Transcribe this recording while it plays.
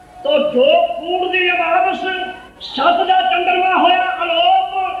तो जो कूड़ दी आवाज सत दा चंद्रमा होया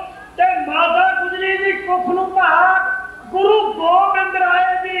अलोप ते माता गुजरी दी कुख नूं भाग गुरु गोबिंद राय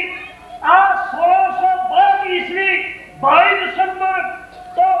जी आ 1662 ईस्वी 22 दिसंबर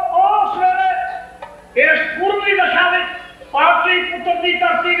तो उस वेले इस पूर्वी दशा विच पाटलिपुत्र दी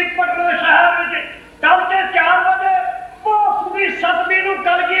धरती विच पटना शहर विच तड़के 4 बजे भोस दी सतवीं नूं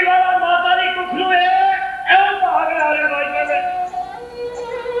कलगी वाला माता दी कुख नूं एह भाग ला रहे बाई दे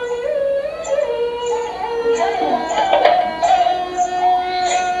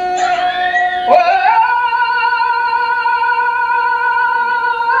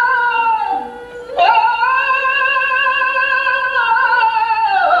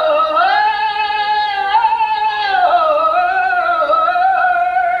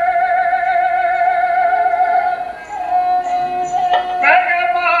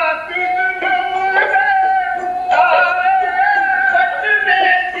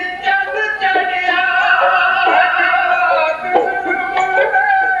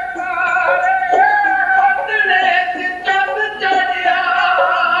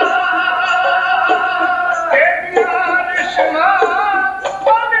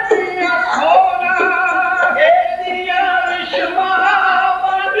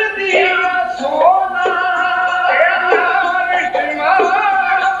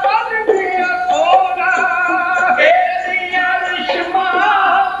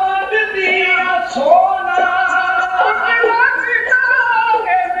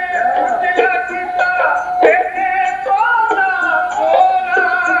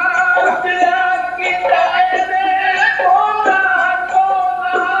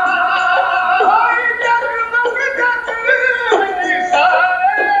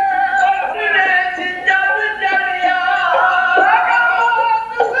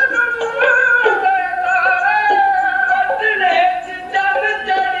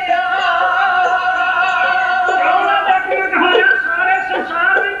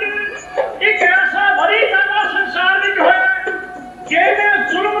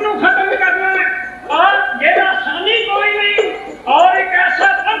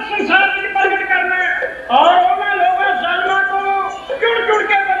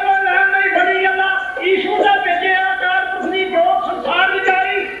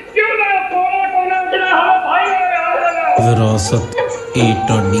विरासत ए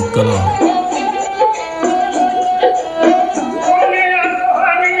टाडी कला।